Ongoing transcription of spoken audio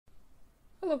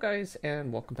Hello guys,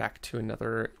 and welcome back to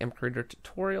another MCreator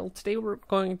tutorial. Today we're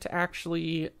going to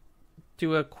actually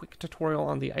do a quick tutorial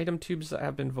on the item tubes that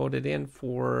have been voted in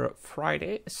for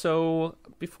Friday. So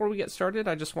before we get started,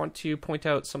 I just want to point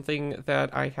out something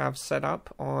that I have set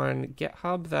up on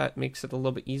GitHub that makes it a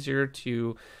little bit easier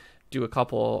to do a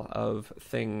couple of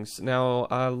things. Now,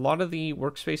 a lot of the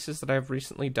workspaces that I've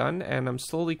recently done, and I'm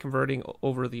slowly converting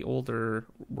over the older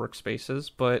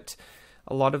workspaces, but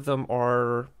a lot of them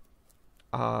are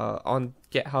on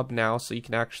GitHub now, so you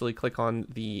can actually click on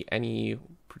any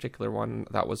particular one.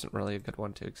 That wasn't really a good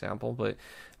one to example, but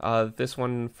this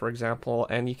one, for example,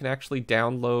 and you can actually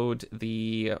download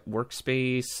the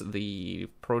workspace, the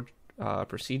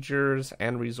procedures,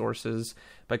 and resources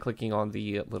by clicking on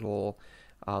the little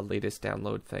latest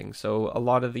download thing. So a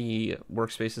lot of the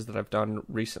workspaces that I've done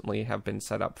recently have been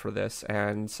set up for this,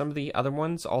 and some of the other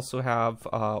ones also have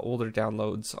older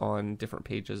downloads on different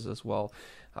pages as well,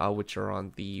 which are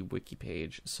on the wiki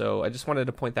page. So I just wanted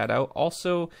to point that out.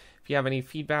 Also, if you have any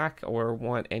feedback or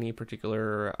want any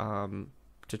particular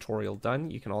tutorial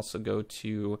done, you can also go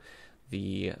to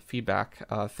the feedback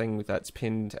thing that's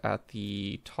pinned at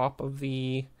the top of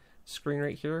the screen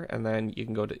right here, and then you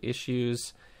can go to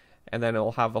issues, and then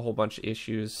it'll have a whole bunch of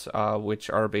issues which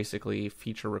are basically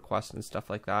feature requests and stuff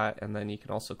like that. And then you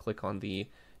can also click on the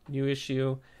new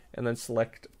issue and then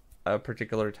select a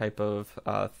particular type of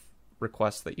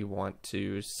request that you want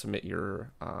to submit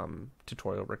your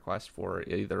tutorial request for.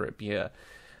 Either it be a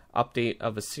update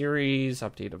of a series,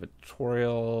 update of a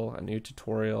tutorial, a new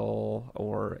tutorial,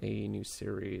 or a new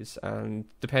series. And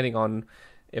depending on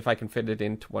if I can fit it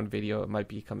into one video, it might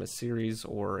become a series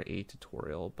or a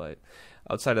tutorial. But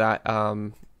outside of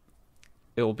that,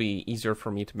 it will be easier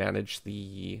for me to manage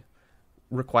the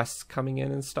requests coming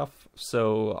in and stuff.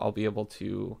 So I'll be able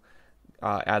to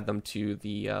add them to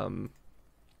the what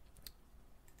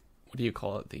do you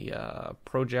call it? The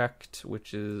project,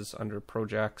 which is under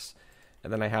projects.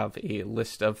 And then I have a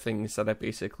list of things that I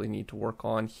basically need to work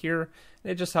on here.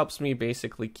 And it just helps me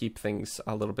basically keep things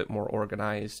a little bit more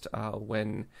organized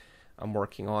when I'm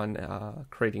working on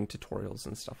creating tutorials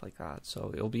and stuff like that. So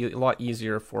it'll be a lot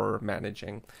easier for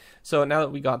managing. So now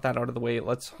that we got that out of the way,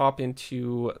 let's hop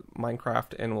into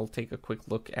Minecraft and we'll take a quick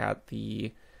look at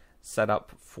the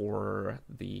setup for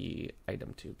the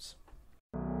item tubes.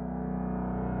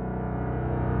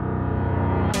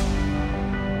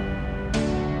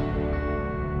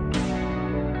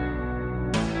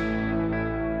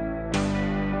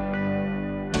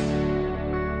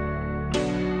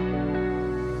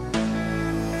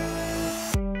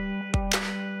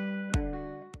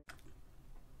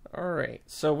 Alright,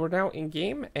 so we're now in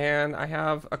game, and I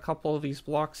have a couple of these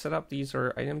blocks set up. These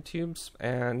are item tubes,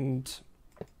 and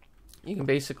you can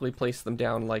basically place them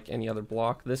down like any other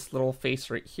block. This little face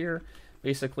right here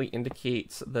basically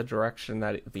indicates the direction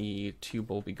that the tube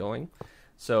will be going.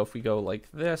 So if we go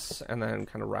like this and then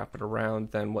kind of wrap it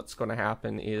around, then what's going to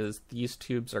happen is these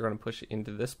tubes are going to push it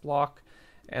into this block,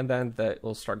 and then that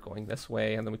will start going this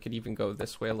way, and then we could even go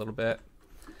this way a little bit.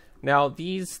 Now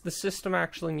the system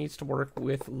actually needs to work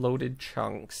with loaded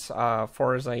chunks.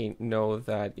 Far as I know,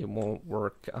 that it won't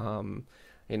work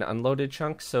in unloaded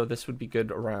chunks, so this would be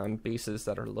good around bases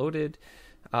that are loaded.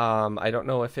 I don't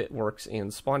know if it works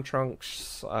in spawn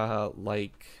chunks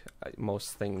like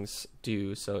most things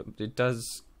do, so it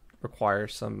does require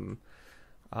some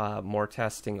more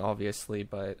testing, obviously,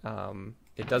 but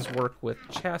it does work with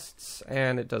chests,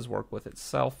 and it does work with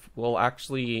itself. We'll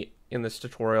actually, in this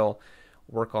tutorial,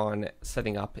 work on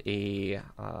setting up a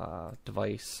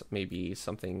device, maybe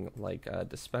something like a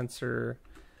dispenser.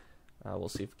 We'll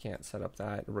see if we can't set up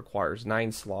that. It requires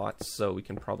 9 slots, so we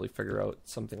can probably figure out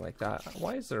something like that.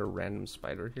 Why is there a random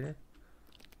spider here?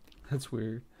 That's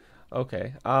weird.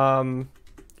 Okay.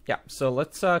 Yeah, so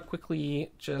let's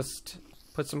quickly just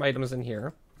put some items in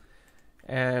here.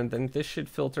 And then this should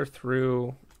filter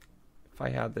through, if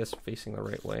I had this facing the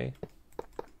right way.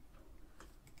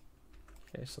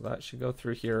 Okay, so that should go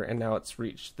through here, and now it's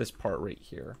reached this part right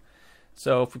here.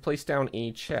 So if we place down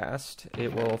a chest,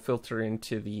 it will filter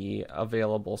into the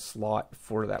available slot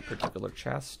for that particular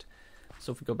chest.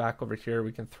 So if we go back over here,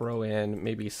 we can throw in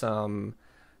maybe some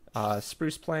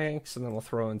spruce planks, and then we'll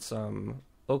throw in some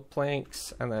oak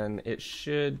planks, and then it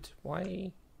should,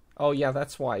 why? Oh yeah,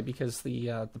 that's why, because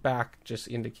the back just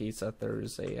indicates that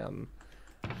there's a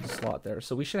slot there.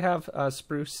 So we should have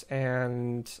spruce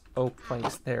and oak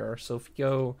planks there. So if we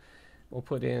go, we'll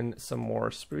put in some more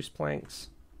spruce planks,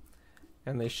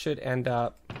 and they should end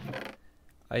up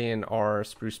in our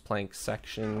spruce plank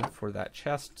section for that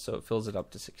chest, so it fills it up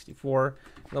to 64.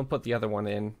 And then put the other one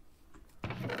in,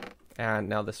 and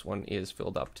now this one is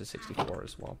filled up to 64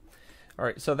 as well. All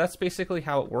right, so that's basically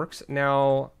how it works.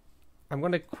 Now, I'm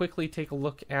going to quickly take a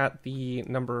look at the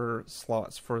number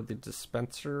slots for the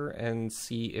dispenser and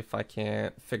see if I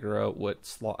can figure out what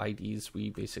slot IDs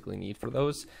we basically need for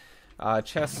those.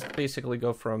 Chests basically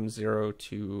go from 0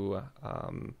 to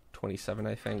 27,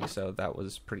 I think, so that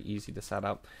was pretty easy to set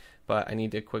up. But I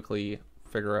need to quickly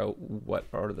figure out what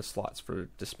are the slots for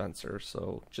dispenser,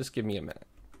 so just give me a minute.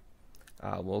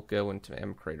 We'll go into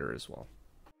MCreator as well.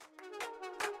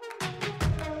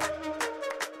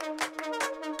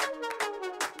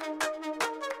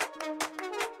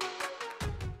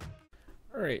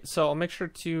 Alright, so I'll make sure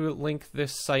to link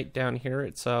this site down here.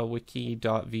 It's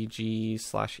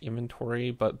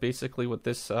wiki.vg/inventory, but basically what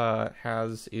this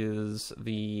has is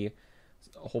a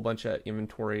whole bunch of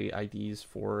inventory IDs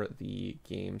for the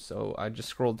game. So I just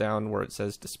scrolled down where it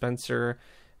says dispenser,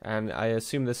 and I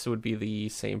assume this would be the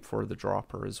same for the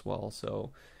dropper as well.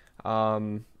 So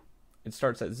it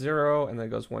starts at 0 and then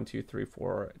goes 1, 2, 3,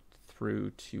 4 through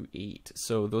to 8.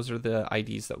 So those are the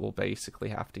IDs that we'll basically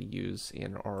have to use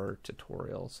in our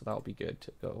tutorial. So that'll be good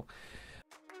to go.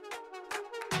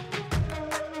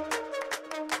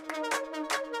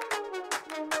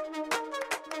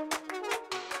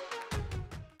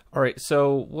 Alright,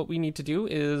 so what we need to do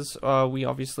is we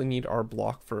obviously need our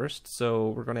block first. So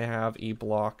we're going to have a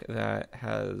block that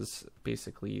has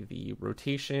basically the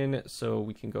rotation, so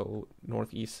we can go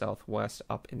northeast, southwest,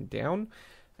 up, and down.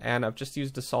 And I've just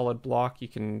used a solid block. You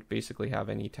can basically have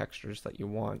any textures that you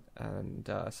want and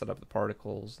set up the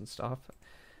particles and stuff.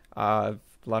 I've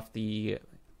left the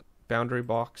boundary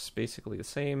box basically the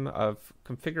same. I've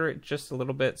configured it just a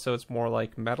little bit so it's more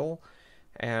like metal.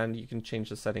 And you can change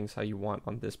the settings how you want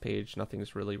on this page.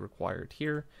 Nothing's really required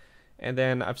here. And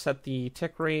then I've set the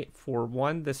tick rate for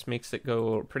 1. This makes it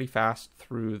go pretty fast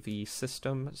through the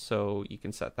system, so you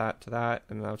can set that to that.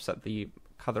 And I've set the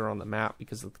color on the map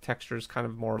because the texture is kind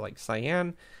of more like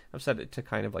cyan. I've set it to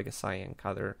kind of like a cyan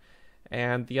color.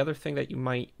 And the other thing that you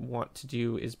might want to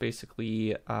do is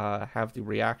basically have the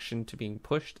reaction to being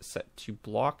pushed set to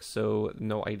block, so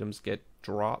no items get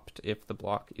dropped if the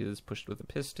block is pushed with a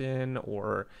piston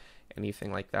or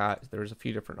anything like that. There's a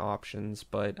few different options,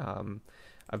 but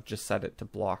I've just set it to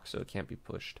block so it can't be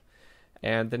pushed.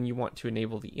 And then you want to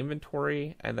enable the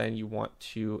inventory, and then you want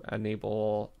to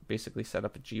enable, basically set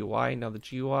up a GUI. Now the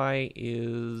GUI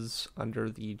is under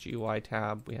the GUI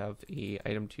tab. We have a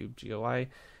item tube GUI,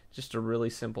 just a really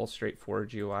simple,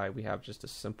 straightforward GUI. We have just a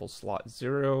simple slot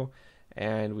 0,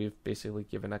 and we've basically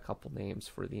given a couple names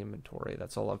for the inventory.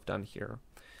 That's all I've done here.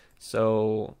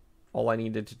 So all I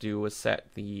needed to do was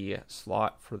set the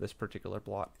slot for this particular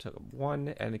block to 1,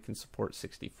 and it can support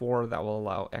 64. That will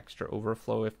allow extra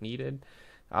overflow if needed.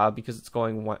 Because it's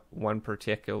going one per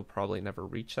tick, it will probably never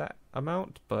reach that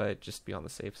amount, but just be on the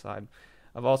safe side.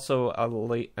 I've also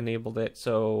enabled it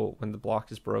so when the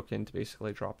block is broken to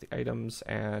basically drop the items,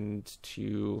 and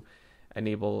to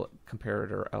enable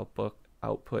comparator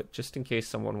output just in case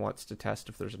someone wants to test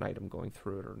if there's an item going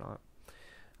through it or not.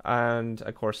 And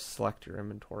of course select your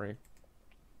inventory.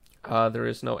 There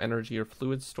is no energy or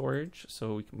fluid storage,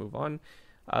 so we can move on.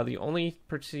 The only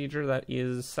procedure that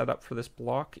is set up for this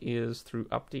block is through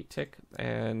update tick,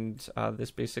 and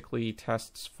this basically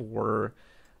tests for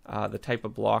the type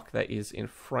of block that is in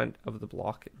front of the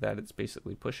block that it's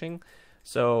basically pushing.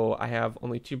 So I have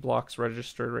only 2 blocks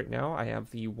registered right now. I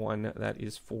have the one that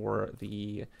is for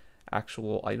the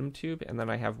actual item tube, and then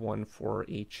I have one for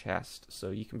a chest.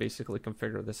 So you can basically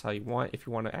configure this how you want. If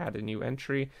you want to add a new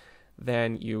entry,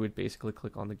 then you would basically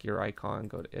click on the gear icon,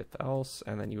 go to if else,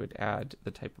 and then you would add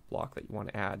the type of block that you want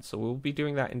to add. So we'll be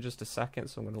doing that in just a second,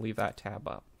 so I'm going to leave that tab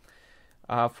up.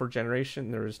 For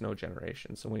generation, there is no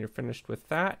generation. So when you're finished with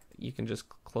that, you can just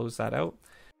close that out.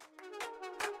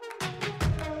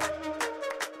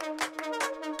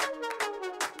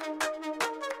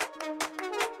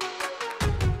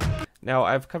 Now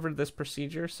I've covered this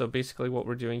procedure, so basically what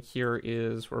we're doing here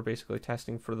is we're basically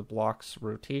testing for the block's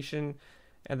rotation,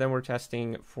 and then we're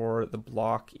testing for the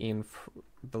block in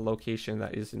the location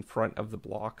that is in front of the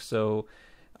block. So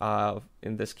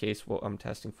in this case, what I'm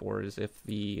testing for is if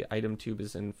the item tube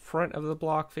is in front of the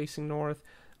block facing north,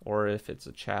 or if it's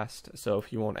a chest. So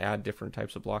if you want to add different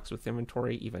types of blocks with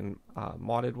inventory, even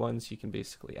modded ones, you can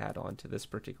basically add on to this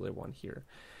particular one here.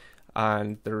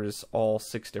 And there is all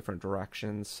 6 different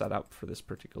directions set up for this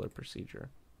particular procedure.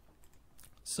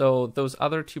 So those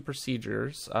other 2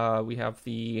 procedures, we have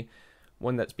the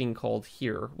one that's being called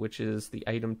here, which is the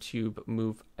item tube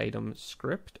move item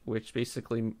script, which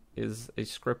basically is a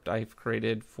script I've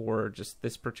created for just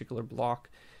this particular block.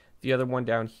 The other one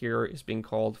down here is being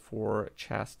called for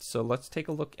chest. So let's take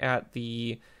a look at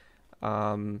the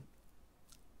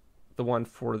the one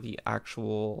for the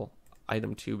actual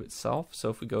item tube itself. So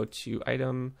if we go to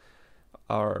item,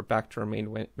 or back to our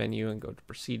main menu and go to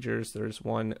procedures, there's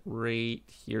one right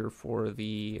here for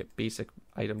the basic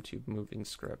item tube moving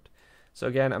script. So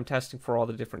again, I'm testing for all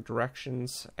the different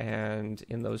directions, and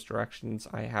in those directions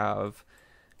I have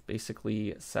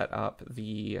basically set up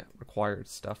the required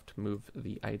stuff to move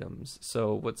the items.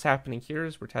 So what's happening here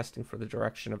is we're testing for the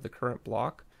direction of the current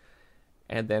block,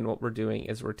 and then what we're doing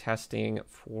is we're testing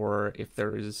for if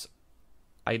there is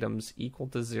items equal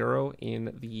to 0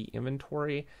 in the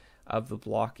inventory of the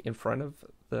block in front of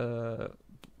the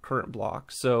current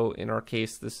block. So in our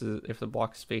case, this is if the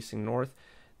block is facing north,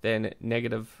 then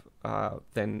negative,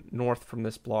 then north from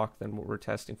this block, then what we're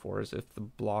testing for is if the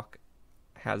block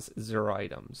has 0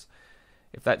 items.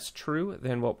 If that's true,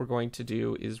 then what we're going to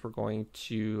do is we're going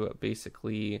to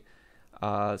basically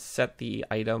set the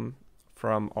item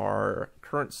from our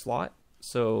current slot,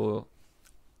 so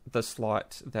the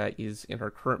slot that is in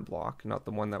our current block, not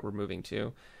the one that we're moving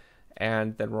to,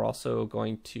 and then we're also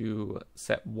going to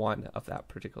set 1 of that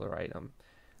particular item.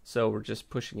 So we're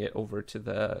just pushing it over to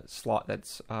the slot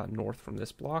that's north from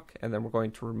this block, and then we're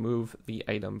going to remove the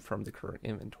item from the current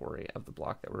inventory of the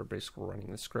block that we're basically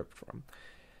running the script from.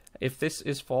 If this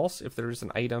is false, if there's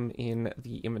an item in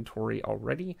the inventory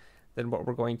already, then what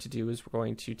we're going to do is we're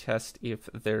going to test if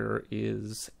there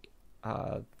is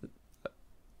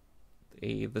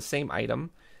the same item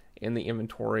in the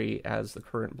inventory as the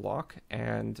current block,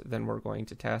 and then we're going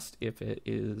to test if it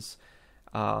is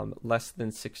less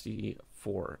than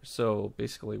 64. So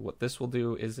basically what this will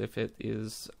do is if it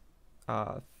is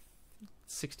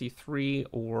 63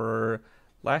 or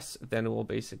less, then it will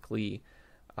basically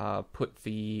put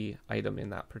the item in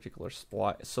that particular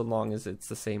slot, so long as it's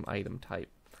the same item type.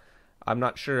 I'm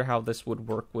not sure how this would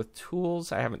work with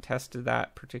tools. I haven't tested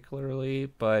that particularly,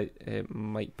 but it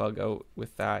might bug out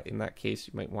with that. In that case,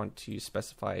 you might want to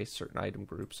specify certain item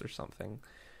groups or something.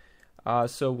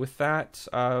 So with that,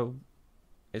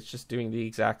 it's just doing the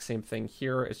exact same thing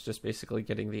here. It's just basically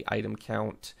getting the item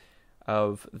count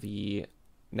of the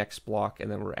next block,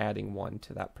 and then we're adding 1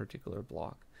 to that particular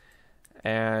block.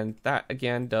 And that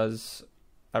again does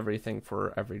everything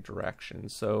for every direction.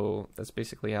 So that's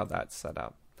basically how that's set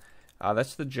up.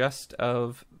 That's the gist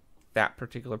of that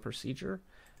particular procedure.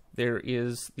 There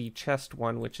is the chest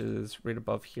one, which is right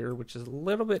above here, which is a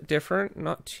little bit different,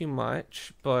 not too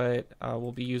much, but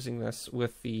we'll be using this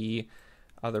with the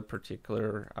other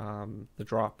particular, the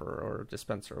dropper or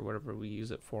dispenser or whatever we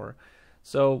use it for.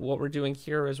 So what we're doing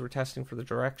here is we're testing for the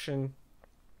direction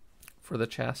for the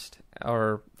chest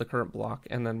or the current block,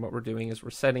 and then what we're doing is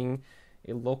we're setting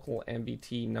a local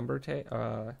MBT number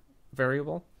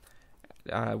variable.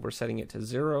 We're setting it to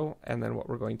 0, and then what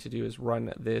we're going to do is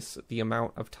run this the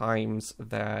amount of times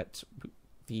that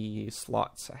the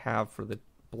slots have for the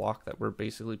block that we're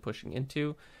basically pushing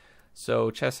into.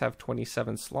 So chests have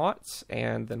 27 slots,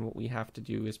 and then what we have to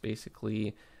do is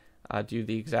basically do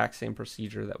the exact same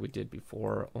procedure that we did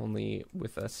before, only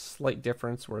with a slight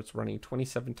difference where it's running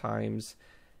 27 times,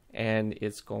 and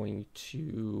it's going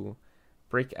to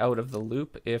break out of the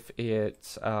loop if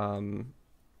it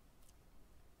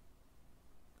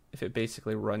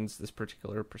basically runs this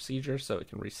particular procedure, so it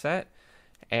can reset.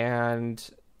 And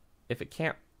if it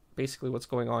can't, basically what's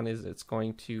going on is it's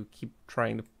going to keep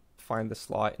trying to find the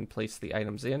slot and place the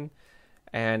items in.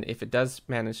 And if it does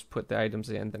manage to put the items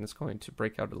in, then it's going to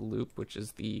break out of the loop, which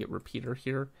is the repeater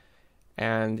here.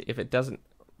 And if it doesn't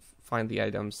find the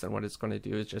items, then what it's going to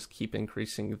do is just keep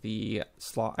increasing the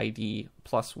slot ID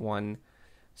 +1.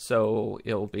 So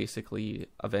it'll basically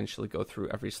eventually go through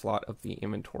every slot of the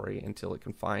inventory until it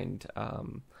can find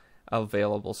an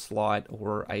available slot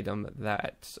or item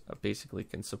that basically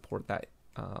can support that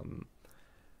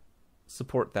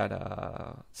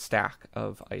stack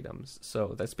of items.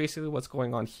 So that's basically what's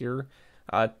going on here.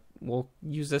 We'll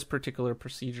use this particular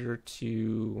procedure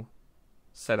to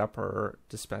set up our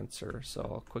dispenser, so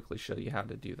I'll quickly show you how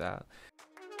to do that.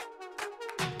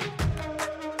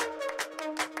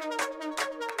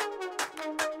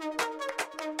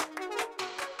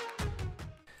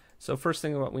 So first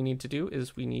thing what we need to do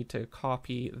is we need to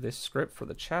copy this script for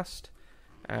the chest,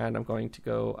 and I'm going to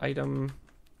go item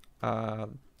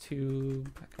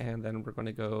tube, and then we're going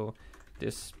to go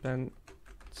dispenser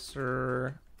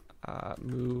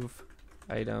move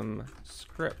item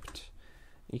script.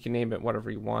 You can name it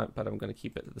whatever you want, but I'm going to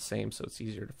keep it the same so it's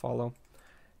easier to follow.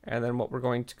 And then what we're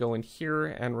going to go in here,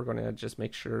 and we're going to just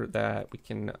make sure that we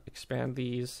can expand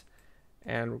these,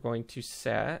 and we're going to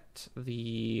set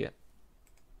the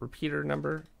repeater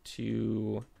number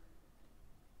to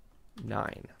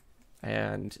 9,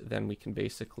 and then we can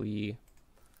basically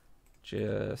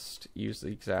just use the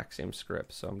exact same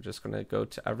script. So I'm just going to go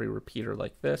to every repeater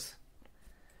like this,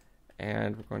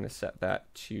 and we're going to set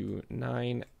that to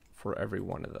 9 for every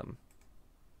one of them.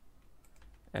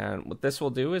 And what this will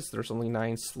do is there's only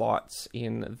 9 slots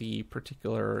in the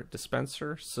particular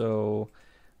dispenser, so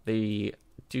they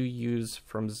do use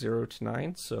from 0 to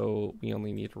 9, so we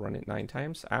only need to run it 9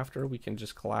 times. After, we can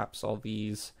just collapse all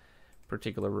these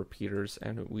particular repeaters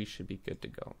and we should be good to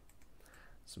go.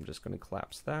 So I'm just going to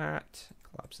collapse that,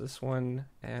 collapse this one,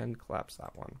 and collapse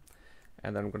that one.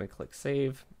 And then I'm going to click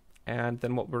save. And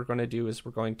then what we're going to do is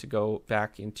we're going to go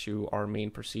back into our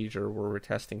main procedure where we're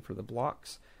testing for the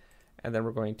blocks. And then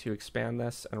we're going to expand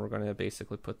this, and we're going to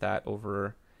basically put that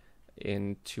over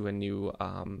into a new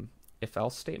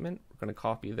if-else statement. We're going to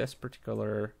copy this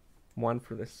particular one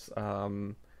for this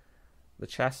the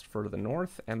chest for the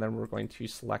north, and then we're going to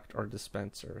select our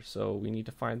dispenser. So we need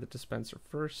to find the dispenser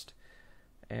first,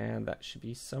 and that should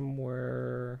be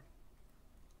somewhere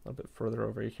a little bit further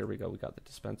over. Here we go. We got the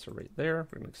dispenser right there.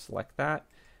 We're going to select that,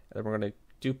 and then we're going to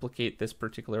duplicate this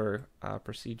particular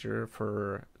procedure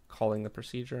for calling the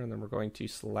procedure, and then we're going to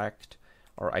select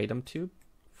our item tube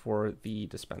for the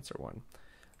dispenser one.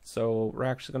 So we're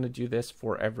actually going to do this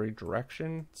for every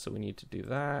direction, so we need to do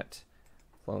that.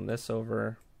 Clone this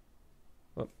over.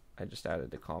 Oh, I just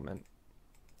added a comment.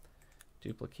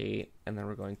 Duplicate, and then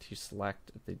we're going to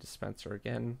select the dispenser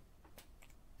again,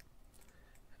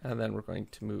 and then we're going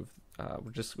to move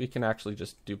we can actually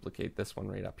just duplicate this one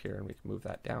right up here, and we can move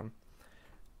that down.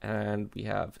 And we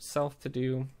have self to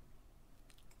do.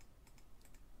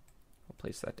 We'll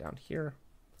place that down here,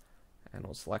 and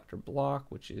we'll select our block,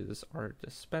 which is our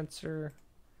dispenser,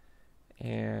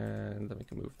 and then we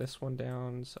can move this one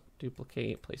down. So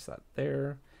duplicate, place that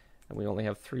there, and we only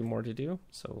have 3 more to do,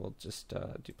 so we'll just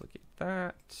duplicate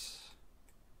that.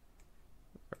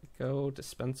 There we go,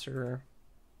 dispenser.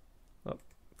 Oh,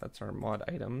 that's our mod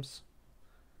items.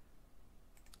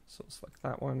 So we'll select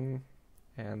that one,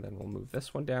 and then we'll move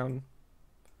this one down.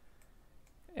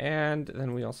 And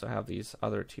then we also have these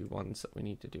other 2 ones that we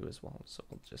need to do as well. So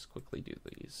we'll just quickly do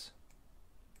these.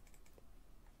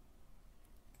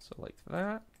 So like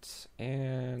that,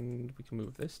 and we can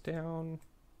move this down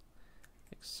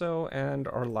like so. And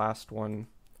our last one,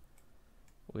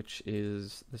 which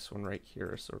is this one right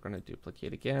here. So we're going to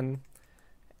duplicate again,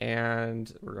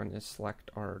 and we're going to select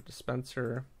our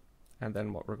dispenser. And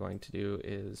then what we're going to do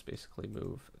is basically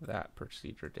move that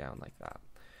procedure down like that.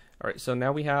 All right, so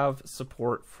now we have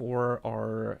support for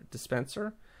our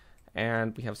dispenser,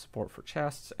 and we have support for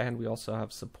chests, and we also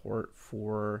have support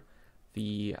for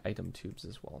the item tubes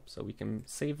as well. So we can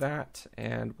save that,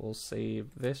 and we'll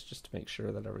save this just to make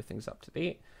sure that everything's up to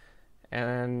date.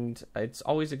 And it's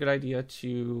always a good idea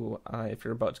to, if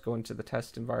you're about to go into the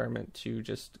test environment, to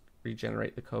just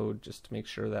regenerate the code just to make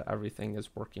sure that everything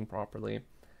is working properly.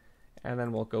 And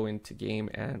then we'll go into game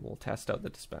and we'll test out the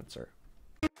dispenser.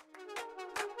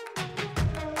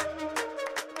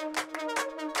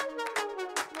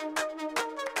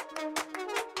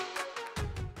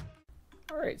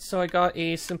 Alright, so I got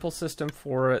a simple system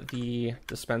for the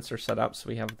dispenser set up. So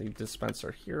we have the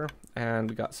dispenser here, and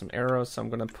we got some arrows. So I'm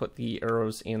going to put the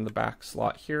arrows in the back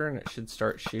slot here, and it should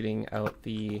start shooting out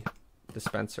the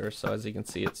dispenser. So as you can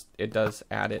see, it does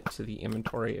add it to the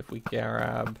inventory. If we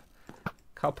grab a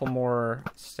couple more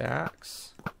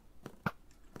stacks,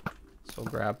 so we'll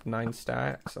grab 9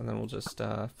 stacks, and then we'll just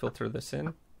filter this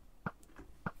in.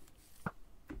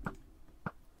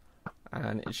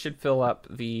 And it should fill up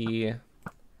the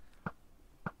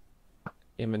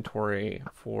inventory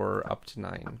for up to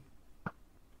 9.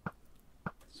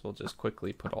 So we'll just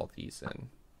quickly put all these in.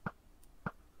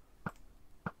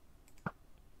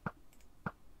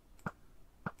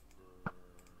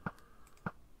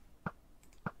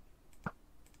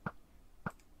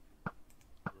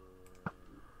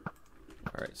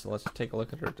 Alright, so let's take a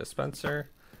look at our dispenser.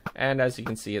 And as you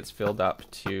can see, it's filled up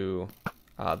to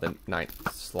the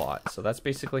 9th slot. So that's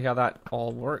basically how that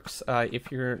all works.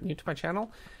 If you're new to my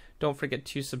channel, don't forget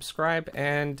to subscribe,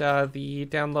 and the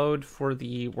download for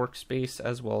the workspace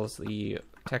as well as the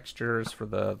textures for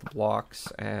the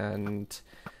blocks and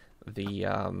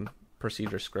the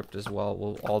procedure script as well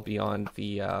will all be on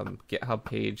the GitHub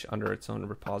page under its own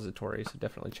repository, so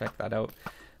definitely check that out.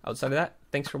 Outside of that,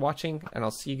 thanks for watching, and I'll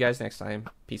see you guys next time.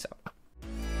 Peace out.